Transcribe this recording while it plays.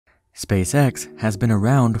SpaceX has been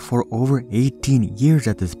around for over 18 years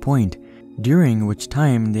at this point, during which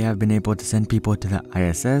time they have been able to send people to the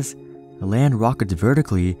ISS, land rockets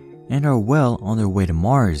vertically, and are well on their way to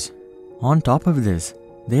Mars. On top of this,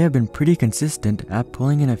 they have been pretty consistent at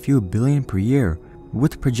pulling in a few billion per year,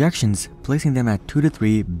 with projections placing them at $2 to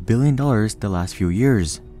 $3 billion the last few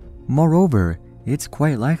years. Moreover, it's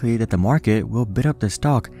quite likely that the market will bid up the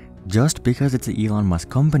stock just because it's the Elon Musk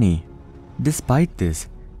company. Despite this,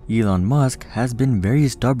 Elon Musk has been very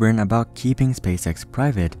stubborn about keeping SpaceX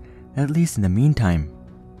private, at least in the meantime.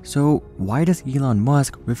 So why does Elon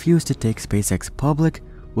Musk refuse to take SpaceX public?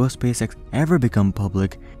 Will SpaceX ever become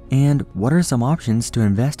public? And what are some options to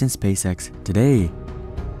invest in SpaceX today?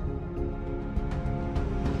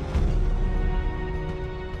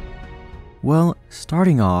 Well,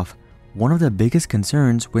 starting off, one of the biggest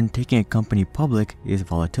concerns when taking a company public is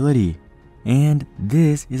volatility. And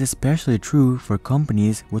this is especially true for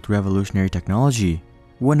companies with revolutionary technology.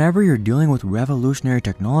 Whenever you're dealing with revolutionary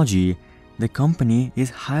technology, the company is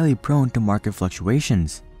highly prone to market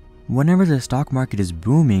fluctuations. Whenever the stock market is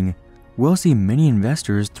booming, we'll see many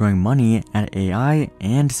investors throwing money at AI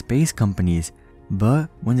and space companies. But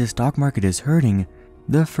when the stock market is hurting,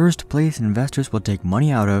 the first place investors will take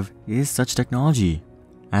money out of is such technology.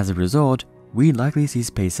 As a result, we'd likely see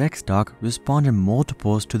SpaceX stock respond in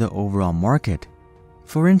multiples to the overall market.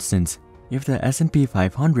 For instance, if the S&P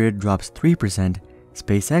 500 drops 3%,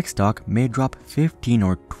 SpaceX stock may drop 15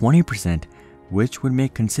 or 20%, which would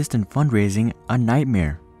make consistent fundraising a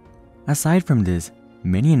nightmare. Aside from this,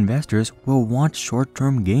 many investors will want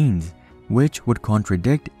short-term gains, which would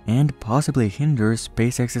contradict and possibly hinder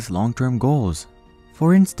SpaceX's long-term goals.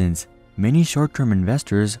 For instance, many short-term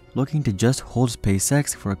investors looking to just hold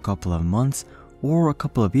SpaceX for a couple of months or a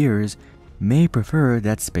couple of years may prefer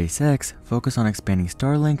that SpaceX focus on expanding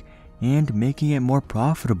Starlink and making it more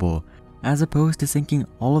profitable, as opposed to sinking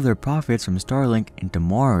all of their profits from Starlink into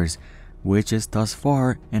Mars, which is thus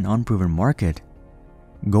far an unproven market.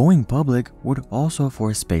 Going public would also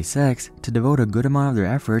force SpaceX to devote a good amount of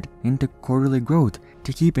their effort into quarterly growth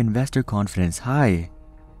to keep investor confidence high.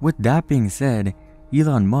 With that being said,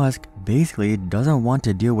 Elon Musk basically doesn't want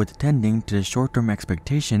to deal with tending to the short-term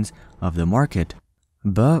expectations of the market.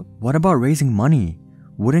 But what about raising money?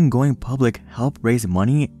 Wouldn't going public help raise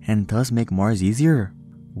money and thus make Mars easier?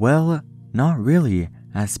 Well, not really,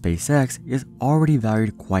 as SpaceX is already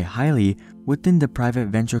valued quite highly within the private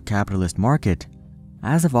venture capitalist market.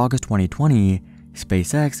 As of August 2020,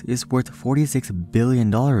 SpaceX is worth $46 billion,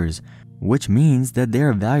 which means that they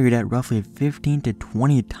are valued at roughly 15 to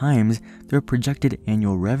 20 times their projected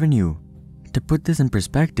annual revenue. To put this in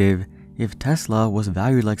perspective, if Tesla was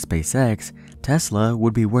valued like SpaceX, Tesla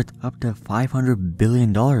would be worth up to $500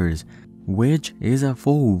 billion, which is a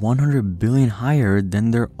full $100 billion higher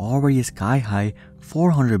than their already sky-high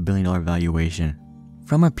 $400 billion valuation.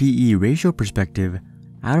 From a PE ratio perspective,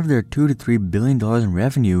 out of their $2 to $3 billion in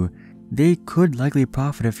revenue, they could likely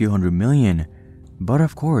profit a few hundred million. But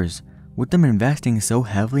of course, with them investing so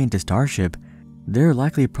heavily into Starship, they're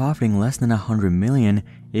likely profiting less than $100 million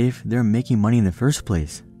if they're making money in the first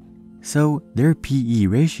place. So their PE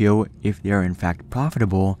ratio, if they are in fact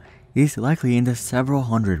profitable, is likely in the several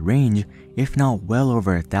hundred range, if not well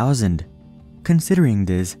over 1,000. Considering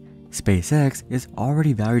this, SpaceX is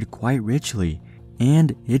already valued quite richly,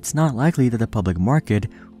 and it's not likely that the public market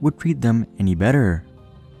would treat them any better.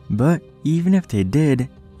 But even if they did,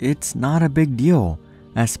 it's not a big deal,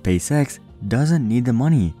 as SpaceX doesn't need the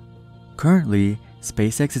money. Currently,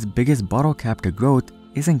 SpaceX's biggest bottle cap to growth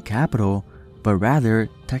isn't capital, but rather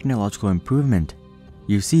technological improvement.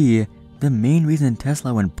 You see, the main reason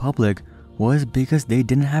Tesla went public was because they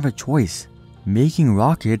didn't have a choice. Making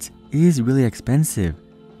rockets is really expensive,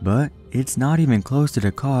 but it's not even close to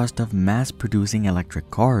the cost of mass-producing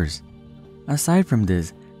electric cars. Aside from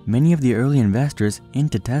this, many of the early investors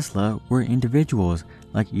into Tesla were individuals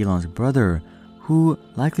like Elon's brother, who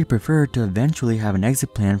likely preferred to eventually have an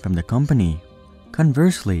exit plan from the company.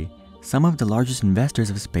 Conversely, some of the largest investors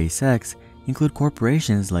of SpaceX include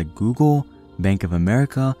corporations like Google, Bank of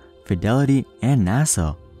America, Fidelity, and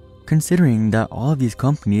NASA. Considering that all of these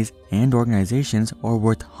companies and organizations are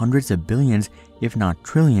worth hundreds of billions, if not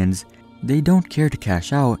trillions, they don't care to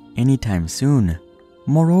cash out anytime soon.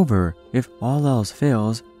 Moreover, if all else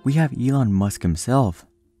fails, we have Elon Musk himself.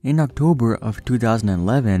 In October of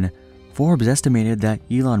 2011, Forbes estimated that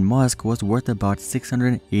Elon Musk was worth about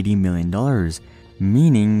 $680 million,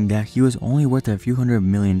 meaning that he was only worth a few $100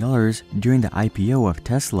 million during the IPO of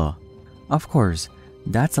Tesla. Of course,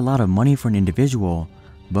 that's a lot of money for an individual,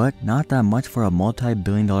 but not that much for a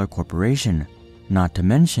multi-billion-dollar corporation. Not to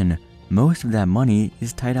mention, most of that money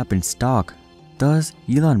is tied up in stock. Thus,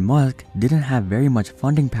 Elon Musk didn't have very much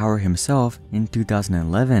funding power himself in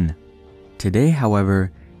 2011. Today,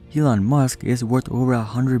 however, Elon Musk is worth over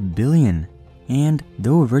 $100 billion, and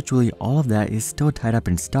though virtually all of that is still tied up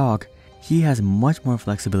in stock, he has much more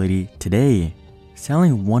flexibility today.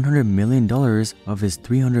 Selling $100 million of his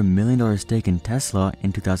 $300 million stake in Tesla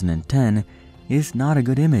in 2010 is not a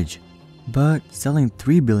good image, but selling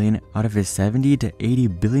 $3 billion out of his $70 to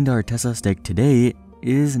 $80 billion Tesla stake today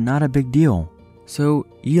is not a big deal. So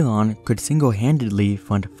Elon could single-handedly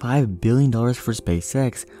fund $5 billion for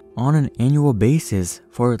SpaceX on an annual basis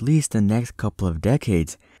for at least the next couple of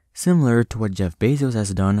decades, similar to what Jeff Bezos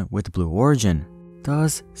has done with Blue Origin.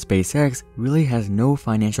 Thus, SpaceX really has no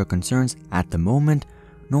financial concerns at the moment,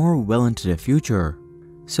 nor well into the future.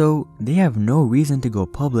 So they have no reason to go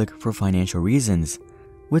public for financial reasons.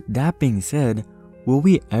 With that being said, will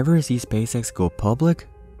we ever see SpaceX go public?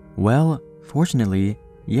 Well, fortunately,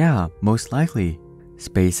 yeah, most likely.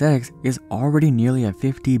 SpaceX is already nearly a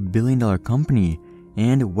 $50 billion company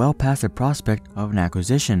and well past the prospect of an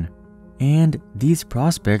acquisition. And these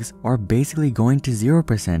prospects are basically going to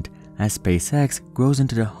 0% as SpaceX grows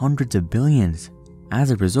into the hundreds of billions. As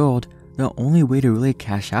a result, the only way to really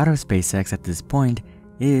cash out of SpaceX at this point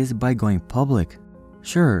is by going public.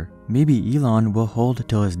 Sure, maybe Elon will hold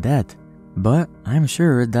till his death, but I'm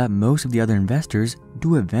sure that most of the other investors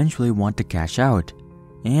do eventually want to cash out.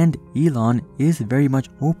 And Elon is very much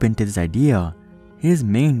open to this idea. His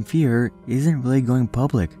main fear isn't really going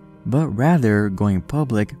public, but rather going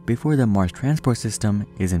public before the Mars transport system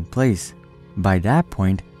is in place. By that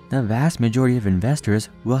point, the vast majority of investors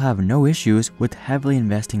will have no issues with heavily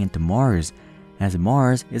investing into Mars, as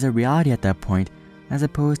Mars is a reality at that point as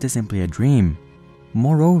opposed to simply a dream.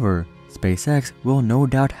 Moreover, SpaceX will no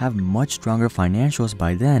doubt have much stronger financials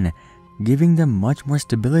by then, giving them much more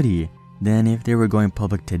stability than if they were going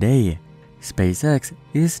public today. SpaceX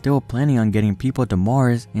is still planning on getting people to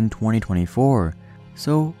Mars in 2024,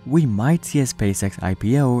 so we might see a SpaceX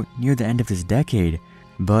IPO near the end of this decade,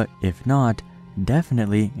 but if not,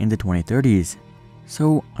 definitely in the 2030s.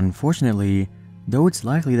 So unfortunately, though it's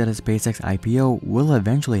likely that a SpaceX IPO will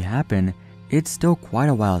eventually happen, it's still quite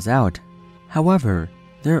a whiles out. However,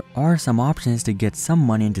 there are some options to get some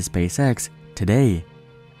money into SpaceX today.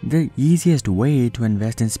 The easiest way to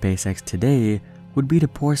invest in SpaceX today would be to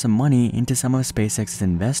pour some money into some of SpaceX's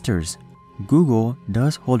investors. Google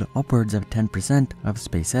does hold upwards of 10% of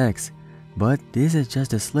SpaceX, but this is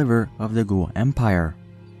just a sliver of the Google empire.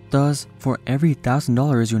 Thus, for every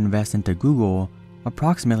 $1,000 you invest into Google,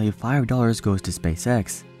 approximately $5 goes to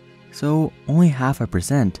SpaceX. So only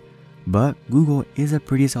 0.5%, but Google is a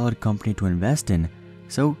pretty solid company to invest in,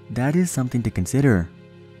 so that is something to consider.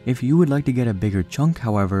 If you would like to get a bigger chunk,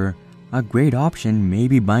 however, a great option may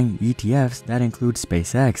be buying ETFs that include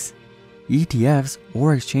SpaceX. ETFs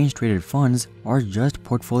or exchange-traded funds are just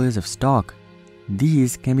portfolios of stock.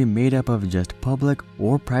 These can be made up of just public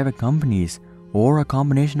or private companies, or a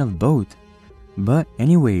combination of both. But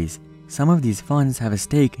anyways, some of these funds have a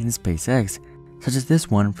stake in SpaceX, such as this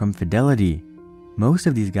one from Fidelity. Most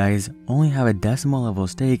of these guys only have a decimal level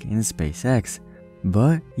stake in SpaceX,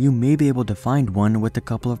 but you may be able to find one with a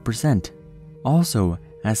couple of percent. Also,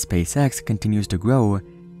 as SpaceX continues to grow,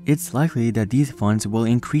 it's likely that these funds will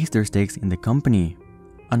increase their stakes in the company.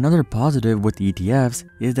 Another positive with ETFs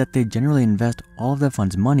is that they generally invest all of the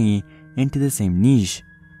fund's money into the same niche.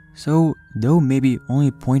 So, though maybe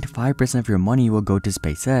only 0.5% of your money will go to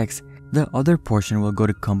SpaceX, the other portion will go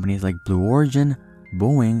to companies like Blue Origin,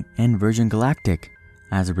 Boeing, and Virgin Galactic.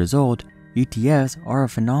 As a result, ETFs are a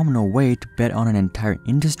phenomenal way to bet on an entire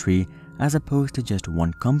industry as opposed to just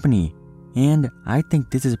one company. And I think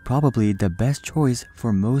this is probably the best choice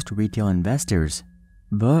for most retail investors.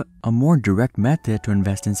 But a more direct method to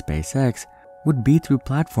invest in SpaceX would be through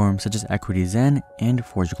platforms such as EquityZen and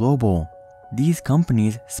Forge Global. These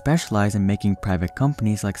companies specialize in making private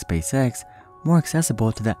companies like SpaceX more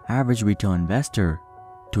accessible to the average retail investor.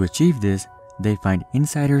 To achieve this, they find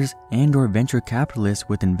insiders and/or venture capitalists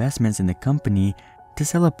with investments in the company to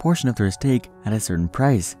sell a portion of their stake at a certain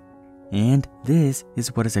price. And this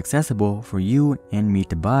is what is accessible for you and me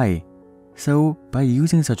to buy. So, by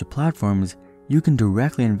using such platforms, you can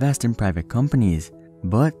directly invest in private companies.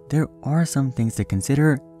 But there are some things to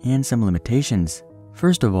consider and some limitations.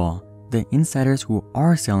 First of all, the insiders who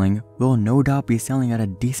are selling will no doubt be selling at a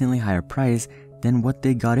decently higher price than what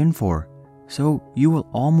they got in for. So you will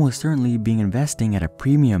almost certainly be investing at a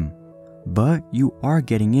premium. But you are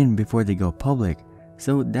getting in before they go public,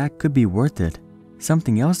 so that could be worth it.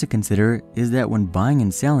 Something else to consider is that when buying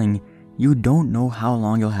and selling, you don't know how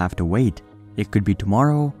long you'll have to wait. It could be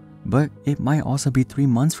tomorrow, but it might also be 3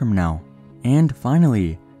 months from now. And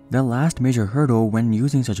finally, the last major hurdle when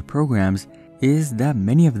using such programs is that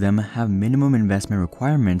many of them have minimum investment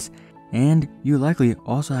requirements, and you likely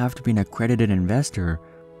also have to be an accredited investor,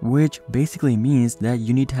 which basically means that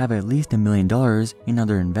you need to have at least $1 million in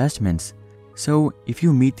other investments. So if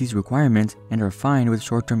you meet these requirements and are fine with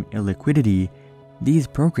short-term illiquidity, these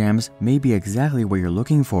programs may be exactly what you're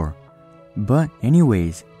looking for. But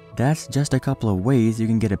anyways, that's just a couple of ways you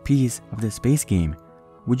can get a piece of the space game.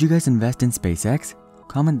 Would you guys invest in SpaceX?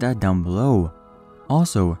 Comment that down below.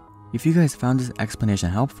 Also, if you guys found this explanation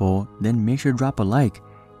helpful, then make sure to drop a like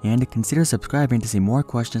and consider subscribing to see more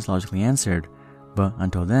questions logically answered. But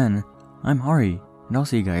until then, I'm Hari, and I'll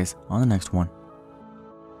see you guys on the next one.